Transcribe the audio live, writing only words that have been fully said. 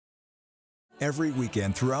every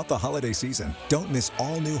weekend throughout the holiday season. Don't miss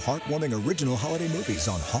all new heartwarming original holiday movies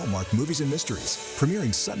on Hallmark Movies and Mysteries,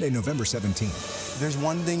 premiering Sunday, November 17th. There's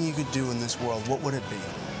one thing you could do in this world. What would it be?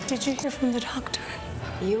 Did you hear from the doctor?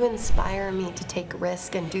 You inspire me to take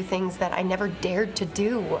risks and do things that I never dared to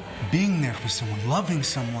do. Being there for someone, loving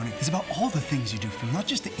someone, is about all the things you do for them, not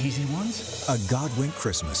just the easy ones. A GODWINK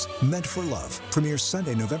Christmas, Meant for Love, premieres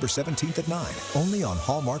Sunday, November 17th at 9, only on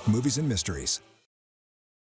Hallmark Movies and Mysteries.